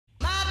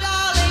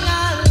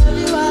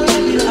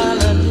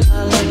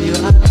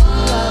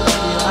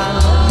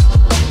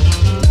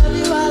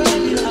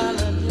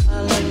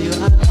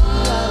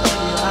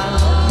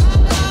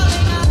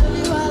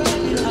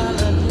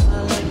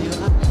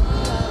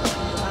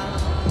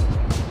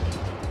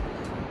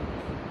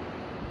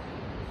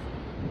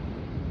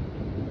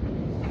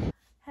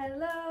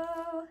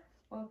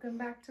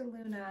back to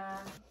Luna.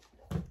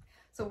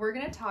 So we're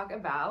gonna talk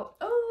about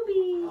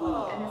Obie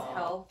and his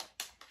health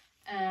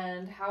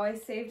and how I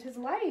saved his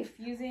life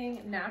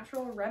using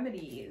natural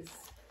remedies.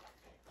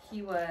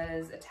 He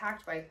was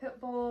attacked by a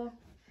pit bull.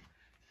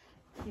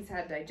 He's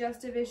had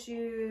digestive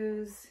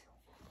issues.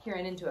 He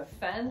ran into a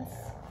fence.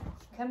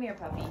 Come here,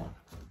 puppy.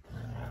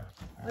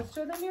 Let's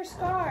show them your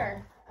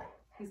scar.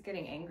 He's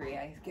getting angry,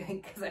 I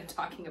think, because I'm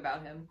talking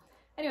about him.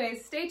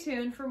 Anyways, stay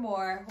tuned for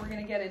more. We're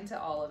gonna get into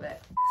all of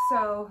it.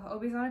 So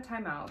Obie's on a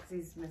timeout because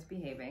he's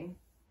misbehaving.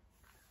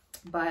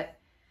 But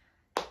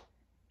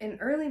in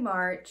early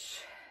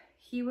March,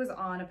 he was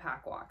on a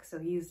pack walk. So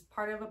he's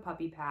part of a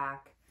puppy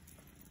pack.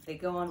 They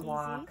go on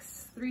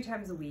walks 3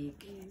 times a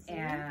week.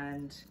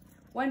 And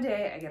one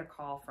day I get a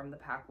call from the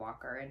pack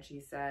walker and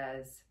she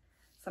says,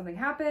 something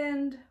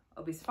happened,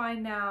 Obie's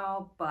fine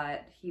now,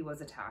 but he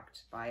was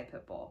attacked by a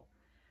pit bull,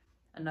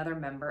 another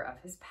member of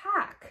his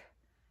pack.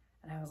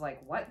 And I was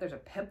like, what? There's a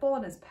pit bull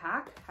in his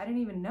pack? I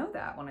didn't even know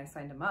that when I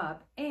signed him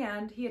up.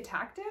 And he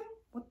attacked him?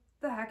 What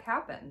the heck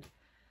happened?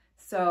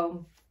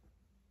 So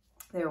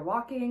they were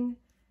walking.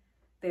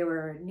 They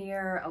were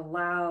near a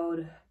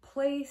loud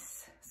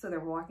place. So they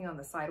were walking on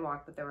the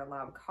sidewalk, but there were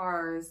loud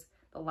cars.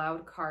 The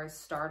loud cars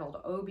startled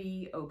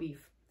Obie. Obie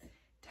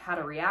had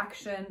a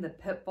reaction. The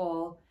pit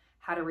bull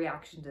had a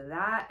reaction to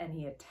that, and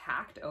he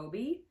attacked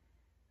Obie.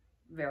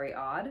 Very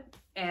odd.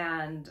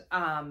 And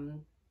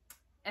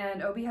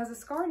Obie has a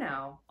scar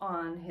now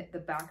on the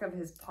back of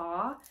his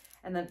paw,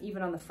 and then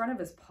even on the front of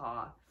his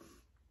paw.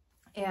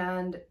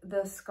 And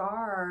the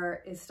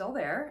scar is still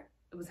there.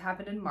 It was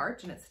happened in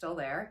March, and it's still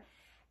there.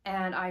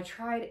 And I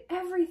tried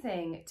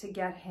everything to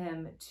get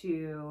him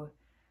to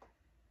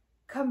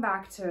come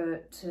back to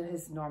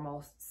his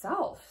normal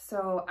self.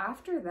 So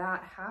after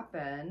that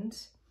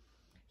happened,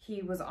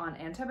 he was on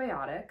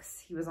antibiotics,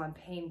 he was on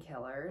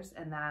painkillers,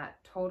 and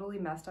that totally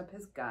messed up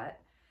his gut.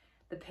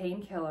 The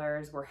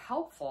painkillers were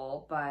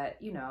helpful, but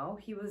you know,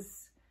 he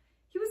was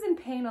in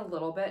pain a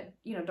little bit.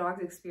 You know,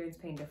 dogs experience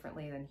pain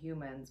differently than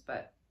humans,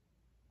 but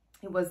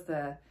it was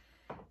the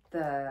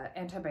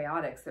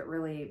antibiotics that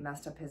really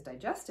messed up his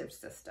digestive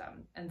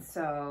system. And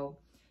so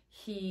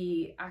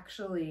he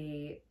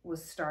actually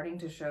was starting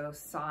to show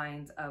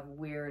signs of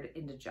weird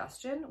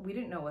indigestion. We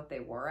didn't know what they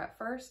were at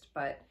first,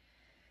 but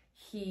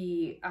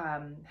he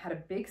had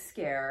a big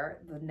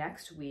scare the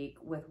next week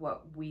with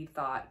what we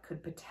thought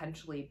could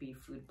potentially be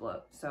food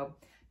bloat. So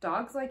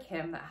dogs like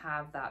him that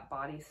have that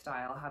body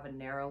style have a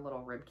narrow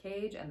little rib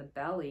cage, and the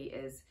belly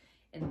is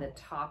in the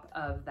top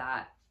of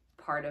that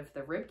part of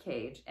the rib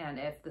cage. And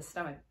if the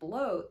stomach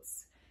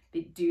bloats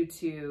due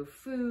to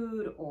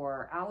food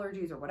or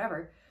allergies or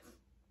whatever,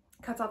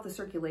 cuts off the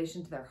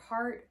circulation to their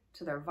heart,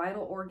 to their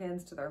vital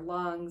organs, to their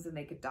lungs, and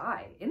they could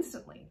die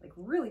instantly, like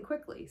really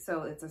quickly.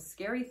 So it's a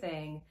scary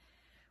thing.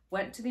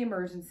 Went to the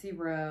emergency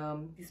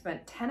room. He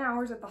spent 10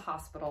 hours at the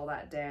hospital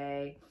that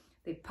day.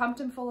 They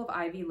pumped him full of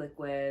IV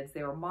liquids.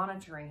 They were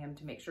monitoring him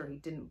to make sure he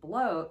didn't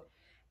bloat.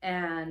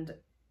 And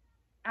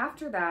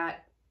after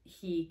that,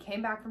 he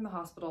came back from the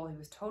hospital. He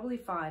was totally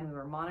fine. We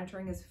were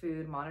monitoring his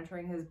food,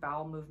 monitoring his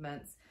bowel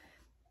movements,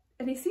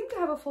 and he seemed to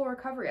have a full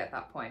recovery at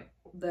that point.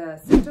 The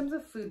symptoms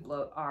of food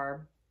bloat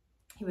are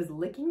he was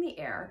licking the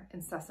air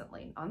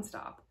incessantly,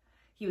 nonstop.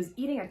 He was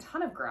eating a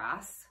ton of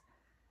grass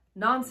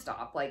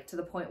nonstop, like to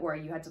the point where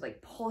you had to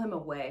like pull him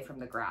away from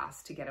the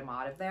grass to get him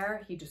out of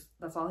there.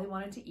 That's all he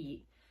wanted to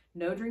eat.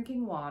 No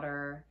drinking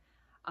water,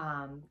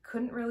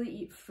 couldn't really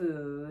eat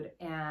food,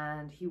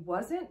 and he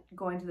wasn't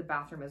going to the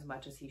bathroom as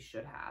much as he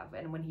should have.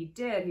 And when he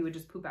did, he would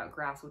just poop out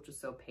grass, which was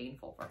so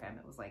painful for him.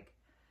 It was like,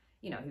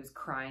 you know, he was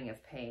crying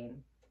of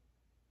pain.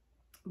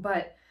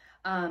 But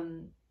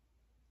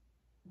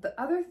the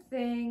other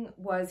thing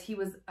was he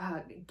was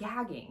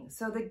gagging.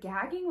 So the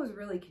gagging was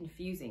really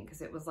confusing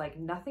because it was like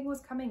nothing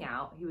was coming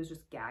out. He was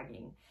just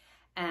gagging.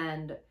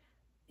 And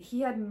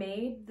he had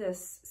made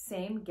this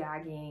same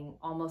gagging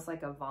almost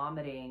like a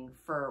vomiting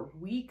for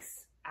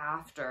weeks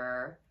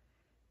after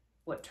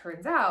what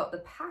turns out the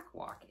pack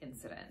walk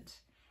incident.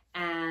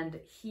 And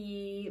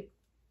he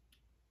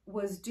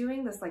was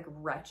doing this like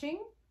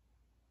retching.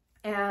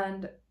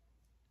 And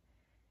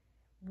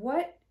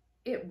what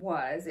it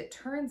was, it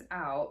turns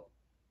out,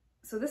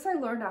 so this I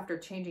learned after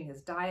changing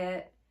his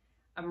diet,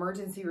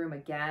 emergency room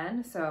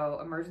again. So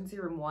emergency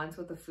room once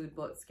with the food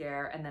bloat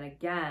scare, and then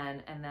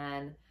again, and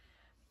then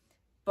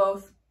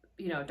both,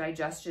 you know,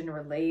 digestion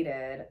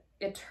related.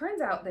 It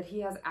turns out that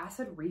he has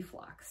acid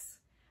reflux.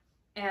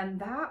 And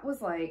that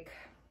was like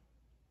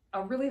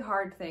a really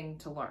hard thing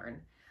to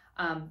learn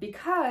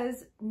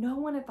because no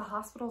one at the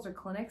hospitals or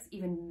clinics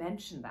even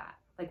mentioned that.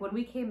 Like when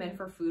we came in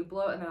for food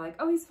bloat and they're like,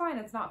 oh, he's fine,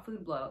 it's not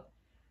food bloat.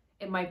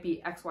 It might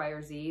be X, Y,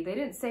 or Z. They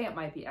didn't say it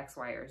might be X,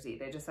 Y, or Z.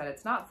 They just said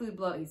it's not food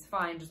bloat, he's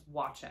fine, just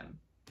watch him.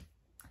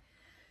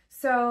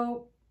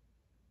 So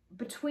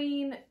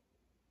between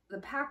the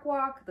pack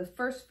walk, the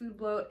first food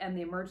bloat, and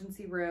the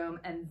emergency room,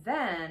 and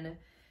then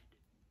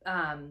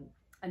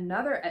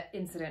another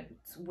incident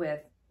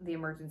with the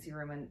emergency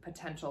room and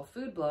potential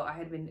food bloat, I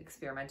had been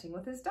experimenting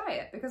with his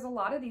diet, because a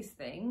lot of these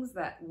things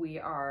that we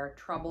are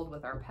troubled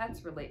with our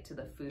pets relate to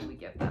the food we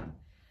give them.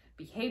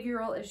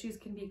 Behavioral issues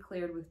can be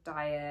cleared with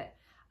diet,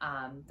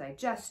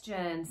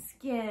 digestion,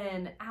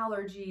 skin,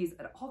 allergies,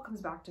 it all comes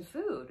back to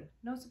food.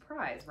 No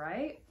surprise,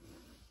 right?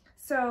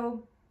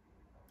 So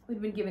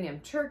we've been giving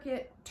him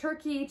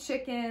turkey,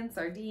 chicken,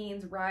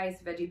 sardines, rice,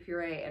 veggie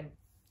puree, and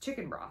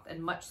chicken broth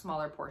in much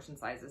smaller portion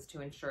sizes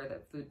to ensure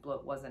that food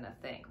bloat wasn't a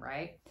thing,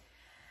 right?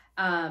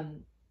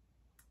 And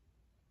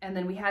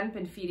then we hadn't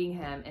been feeding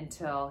him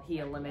until he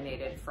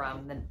eliminated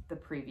from the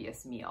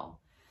previous meal.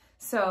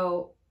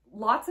 So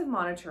lots of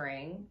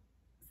monitoring.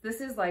 This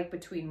is like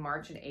between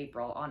March and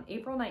April. On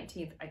April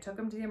 19th, I took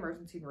him to the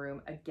emergency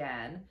room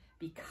again,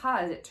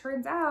 because it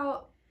turns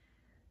out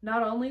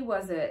not only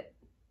was it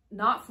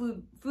not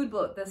food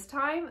bloat this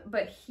time,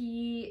 but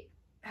he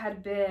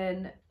had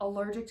been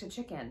allergic to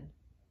chicken.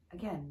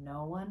 Again,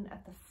 no one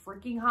at the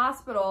freaking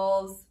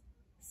hospitals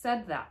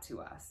said that to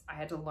us. I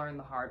had to learn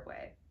the hard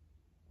way.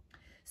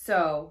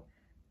 So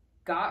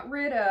got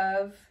rid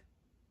of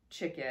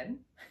chicken,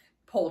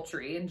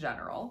 poultry in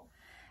general,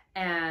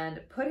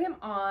 and put him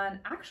on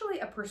actually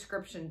a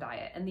prescription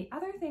diet. And the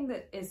other thing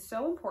that is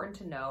so important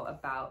to know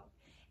about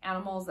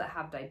animals that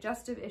have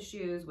digestive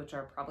issues, which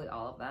are probably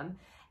all of them,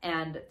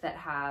 and that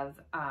have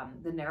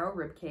the narrow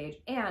rib cage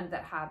and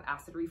that have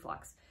acid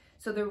reflux.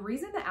 So the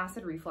reason the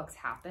acid reflux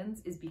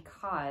happens is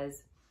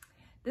because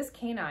this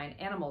canine,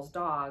 animals,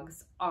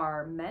 dogs,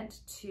 are meant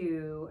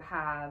to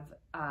have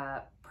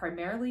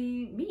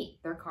primarily meat.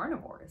 They're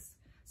carnivores.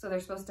 So they're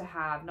supposed to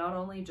have not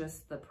only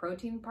just the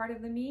protein part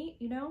of the meat,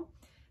 you know,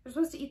 they're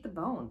supposed to eat the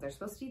bones, they're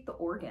supposed to eat the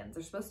organs,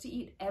 they're supposed to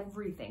eat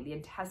everything, the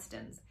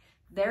intestines.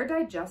 Their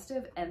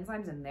digestive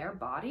enzymes in their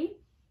body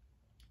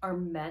are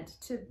meant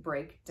to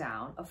break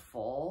down a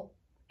full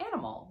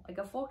animal, like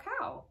a full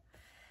cow.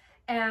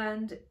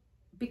 And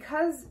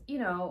because, you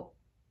know,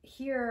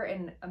 here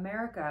in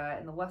America,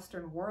 in the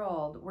Western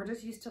world, we're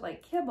just used to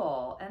like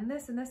kibble and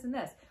this and this and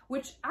this,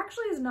 which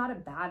actually is not a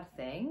bad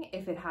thing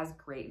if it has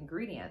great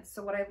ingredients.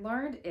 So what I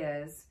learned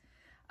is,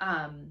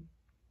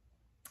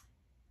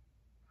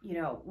 you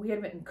know, we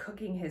had been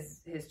cooking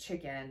his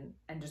chicken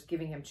and just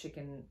giving him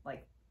chicken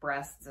like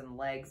breasts and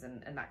legs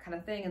and that kind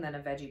of thing, and then a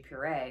veggie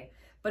puree,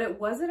 but it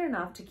wasn't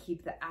enough to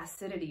keep the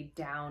acidity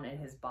down in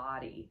his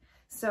body.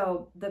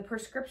 So the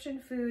prescription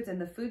foods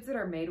and the foods that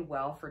are made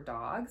well for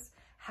dogs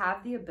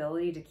have the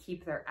ability to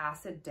keep their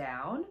acid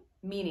down,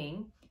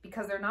 meaning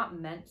because they're not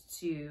meant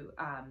to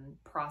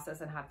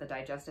process and have the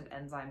digestive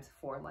enzymes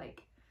for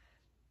like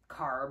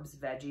carbs,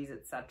 veggies,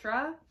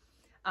 etc.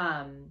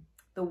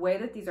 The way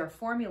that these are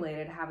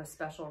formulated have a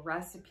special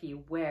recipe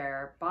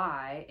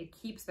whereby it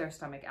keeps their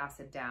stomach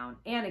acid down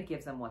and it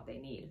gives them what they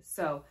need.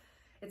 So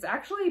it's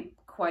actually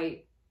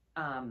quite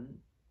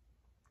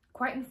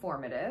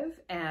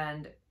informative.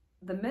 And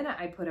the minute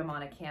I put him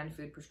on a canned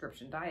food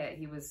prescription diet,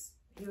 he was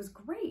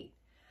great.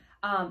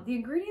 The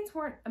ingredients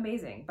weren't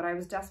amazing, but I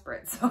was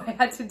desperate, so I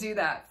had to do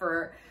that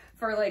for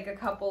like a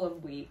couple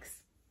of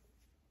weeks.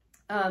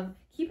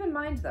 Keep in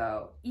mind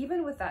though,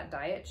 even with that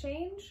diet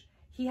change,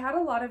 he had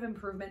a lot of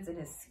improvements in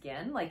his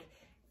skin. Like,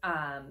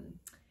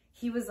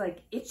 he was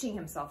like itching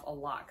himself a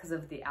lot because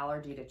of the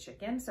allergy to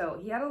chicken. So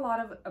he had a lot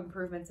of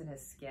improvements in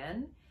his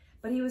skin,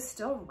 but he was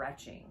still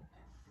retching.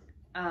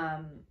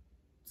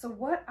 So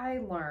what I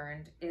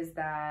learned is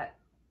that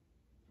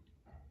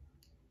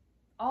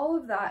all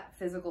of that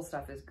physical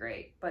stuff is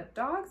great, but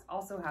dogs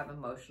also have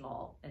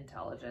emotional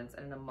intelligence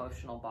and an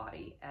emotional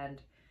body.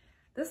 And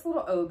this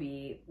little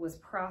Obie was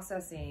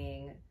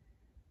processing,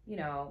 you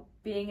know,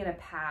 being in a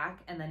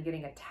pack and then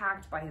getting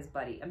attacked by his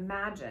buddy.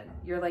 Imagine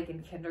you're like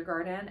in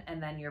kindergarten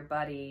and then your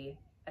buddy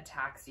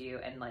attacks you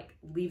and like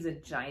leaves a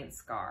giant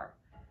scar.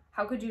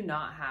 How could you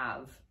not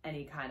have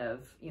any kind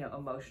of, you know,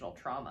 emotional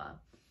trauma?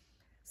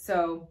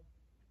 So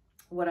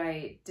what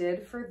I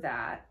did for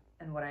that,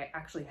 and what I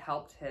actually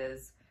helped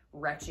his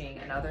retching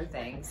and other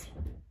things,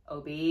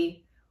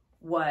 Obie,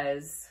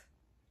 was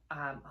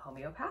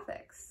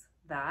homeopathics.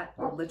 That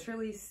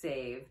literally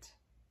saved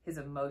his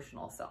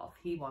emotional self.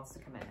 He wants to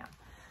come in now.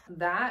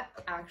 That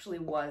actually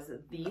was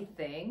the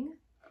thing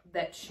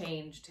that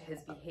changed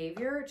his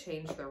behavior,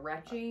 changed the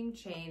retching,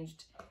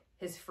 changed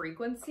his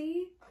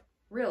frequency,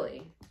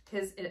 really,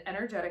 his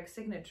energetic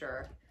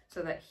signature,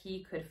 so that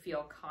he could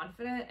feel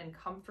confident and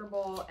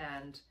comfortable,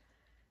 and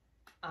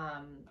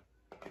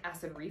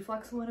acid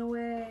reflux went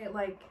away.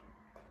 Like,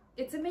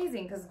 it's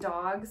amazing because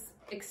dogs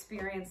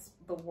experience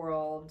the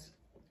world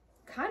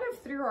kind of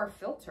through our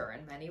filter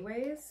in many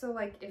ways. So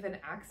like if an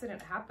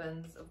accident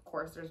happens, of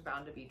course there's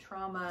bound to be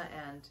trauma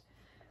and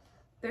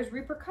there's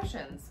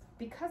repercussions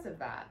because of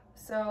that.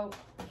 So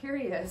here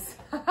he is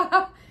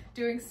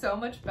doing so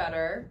much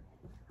better.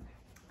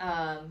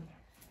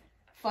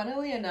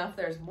 Funnily enough,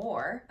 there's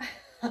more.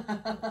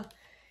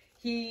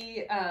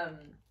 He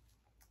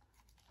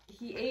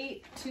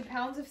ate 2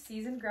 pounds of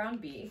seasoned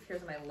ground beef.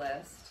 Here's my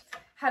list.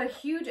 Had a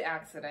huge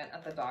accident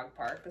at the dog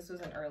park. This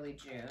was in early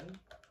June.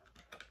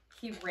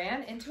 He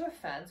ran into a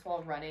fence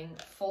while running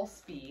full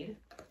speed.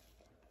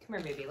 Come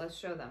Come here, baby. Let's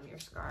show them your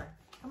scar.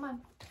 Come on.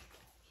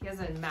 He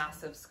has a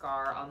massive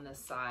scar on this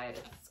side.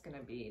 It's going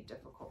to be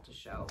difficult to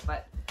show.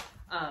 But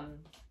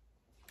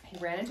he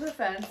ran into a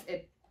fence.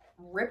 It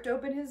ripped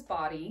open his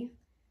body.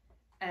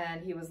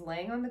 And he was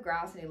laying on the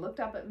grass. And he looked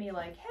up at me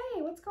like,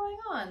 hey, what's going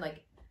on?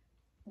 Like,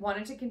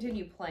 wanted to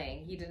continue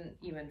playing. He didn't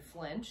even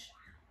flinch.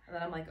 And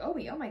then I'm like,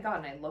 Obie, oh my God.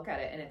 And I look at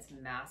it and it's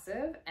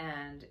massive.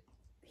 And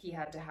he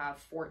had to have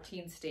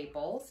 14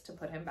 staples to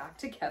put him back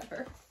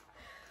together.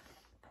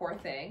 Poor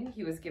thing.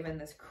 He was given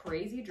this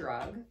crazy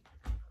drug.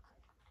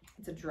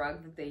 It's a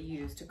drug that they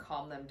use to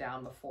calm them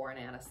down before an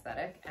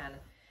anesthetic, and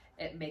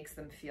it makes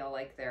them feel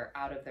like they're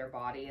out of their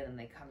body, and then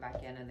they come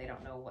back in and they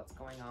don't know what's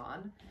going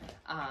on.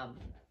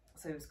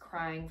 So he was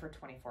crying for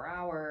 24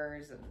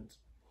 hours and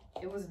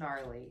it was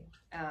gnarly.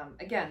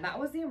 Again, that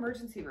was the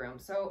emergency room.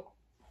 So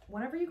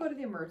whenever you go to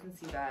the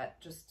emergency vet,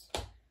 just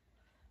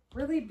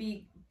really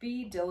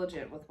be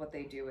diligent with what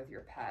they do with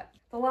your pet.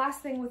 The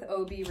last thing with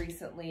Obie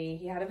recently,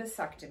 he had a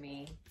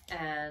vasectomy,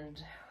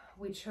 and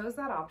we chose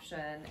that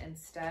option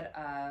instead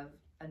of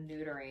a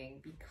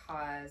neutering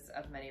because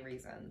of many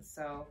reasons.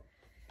 So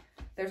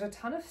there's a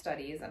ton of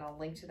studies, and I'll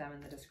link to them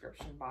in the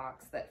description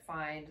box, that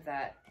find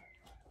that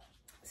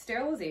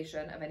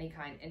sterilization of any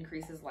kind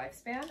increases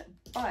lifespan,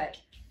 but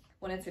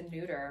when it's a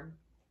neuter,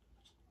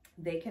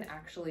 they can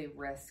actually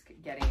risk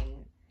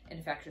getting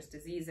infectious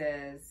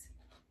diseases,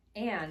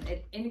 and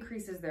it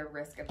increases their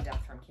risk of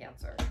death from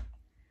cancer.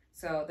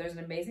 So there's an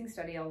amazing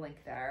study, I'll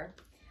link there.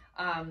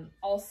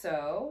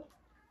 Also,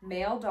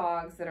 male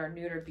dogs that are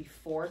neutered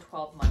before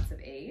 12 months of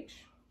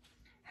age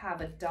have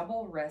a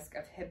double risk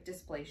of hip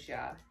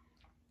dysplasia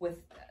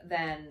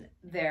than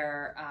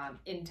their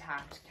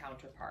intact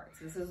counterparts.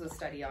 This is a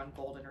study on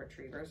golden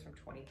retrievers from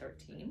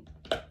 2013.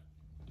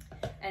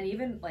 And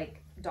even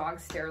like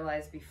dogs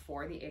sterilized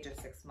before the age of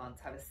 6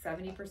 months have a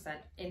 70%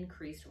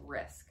 increased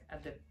risk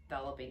of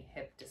developing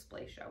hip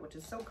dysplasia, which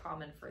is so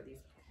common for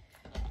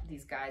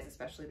these guys,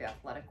 especially the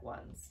athletic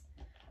ones.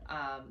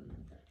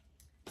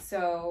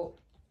 So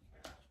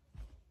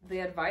the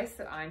advice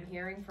that I'm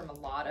hearing from a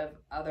lot of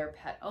other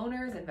pet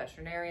owners and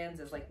veterinarians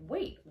is like,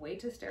 wait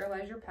to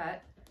sterilize your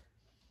pet.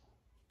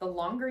 The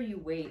longer you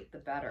wait, the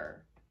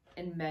better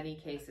in many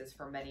cases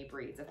for many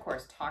breeds. Of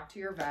course, talk to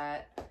your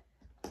vet,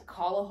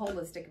 call a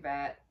holistic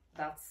vet.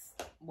 That's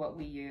what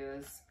we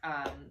use.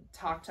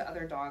 Talk to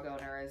other dog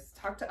owners,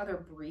 talk to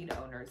other breed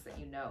owners that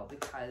you know,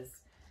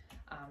 because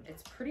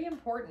it's pretty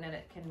important and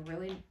it can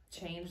really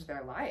change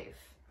their life.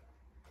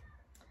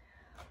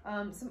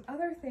 Some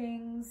other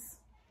things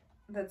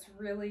that's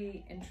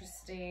really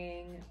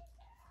interesting.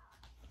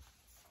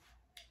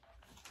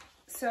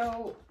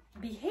 So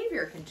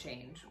behavior can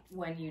change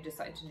when you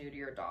decide to neuter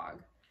your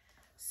dog.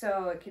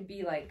 So it could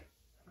be like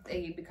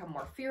they become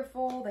more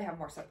fearful, they have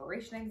more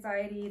separation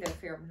anxiety, they're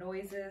fear of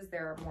noises,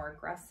 they're more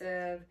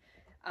aggressive.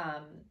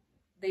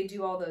 They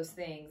do all those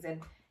things.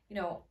 And, you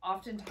know,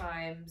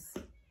 oftentimes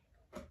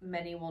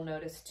many will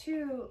notice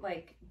too,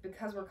 like,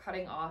 because we're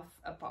cutting off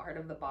a part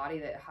of the body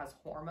that has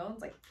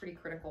hormones, like pretty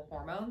critical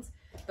hormones,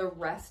 the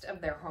rest of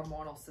their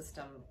hormonal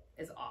system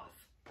is off.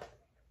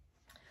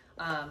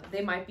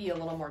 They might be a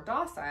little more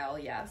docile,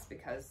 yes,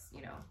 because,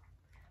 you know,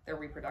 their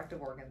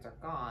reproductive organs are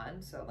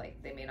gone. So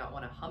like they may not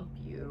want to hump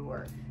you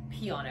or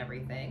pee on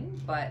everything.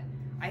 But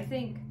I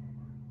think,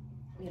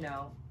 you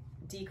know,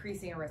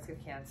 decreasing a risk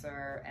of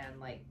cancer and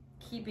like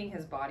keeping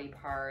his body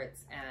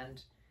parts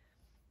and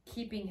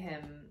keeping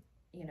him,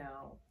 you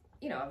know,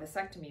 a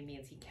vasectomy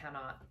means he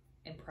cannot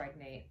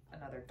impregnate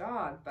another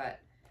dog, but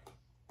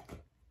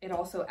it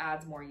also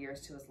adds more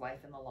years to his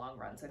life in the long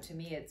run. So to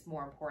me, it's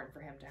more important for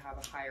him to have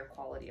a higher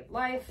quality of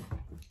life.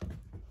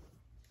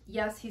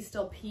 Yes, he's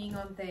still peeing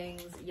on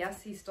things.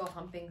 Yes, he's still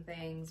humping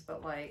things,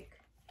 but like,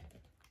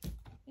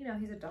 you know,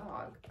 he's a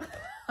dog.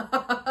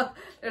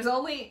 There's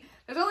only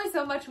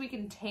so much we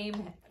can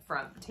tame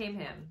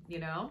him, you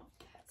know?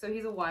 So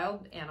he's a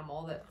wild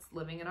animal that's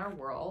living in our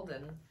world,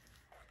 and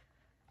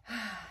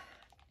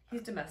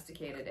he's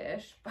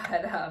domesticated-ish,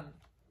 but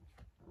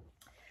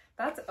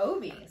that's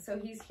Obie. So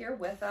he's here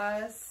with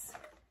us.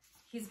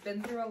 He's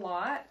been through a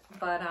lot,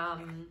 but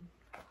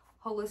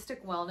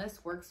holistic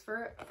wellness works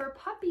for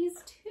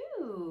puppies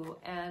too.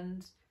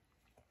 And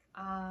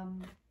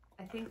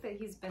I think that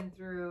he's been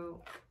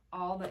through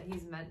all that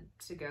he's meant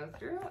to go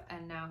through,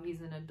 and now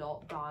he's an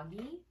adult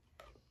doggy.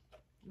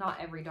 Not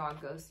every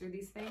dog goes through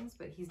these things,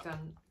 but he's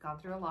gone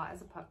through a lot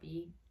as a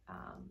puppy.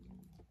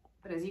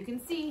 But as you can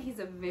see, he's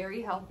a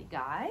very healthy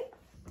guy.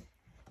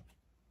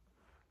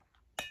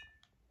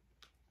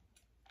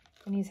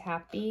 And he's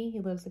happy.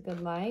 He lives a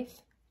good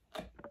life.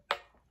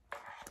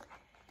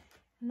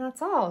 And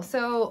that's all.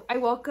 So I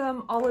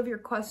welcome all of your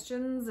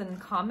questions and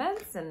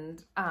comments.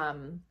 And,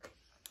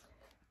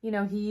 you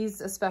know,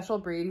 he's a special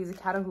breed. He's a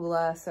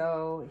Catahoula.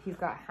 So he's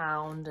got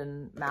hound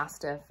and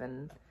mastiff.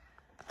 And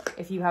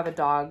if you have a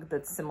dog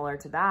that's similar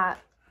to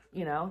that,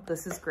 you know,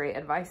 this is great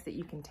advice that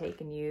you can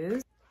take and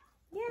use.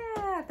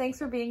 Yeah, thanks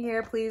for being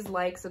here. Please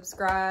like,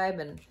 subscribe,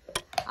 and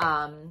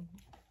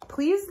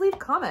please leave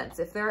comments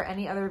if there are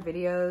any other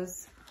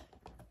videos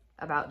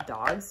about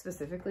dogs,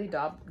 specifically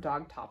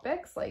dog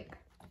topics. Like,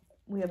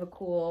 we have a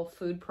cool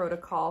food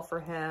protocol for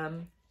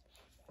him.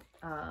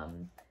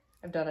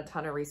 I've done a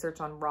ton of research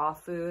on raw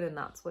food, and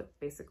that's what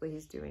basically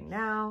he's doing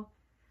now.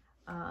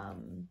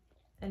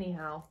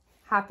 Anyhow,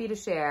 happy to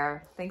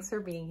share. Thanks for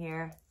being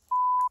here.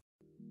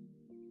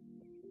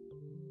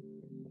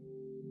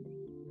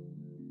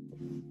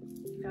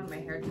 Found my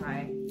hair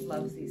tie. He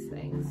loves these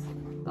things.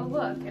 Oh,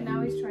 look, and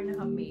now he's trying to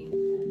hump me.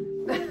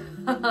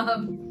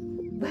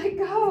 Let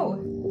go.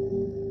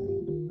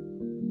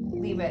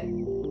 Leave it.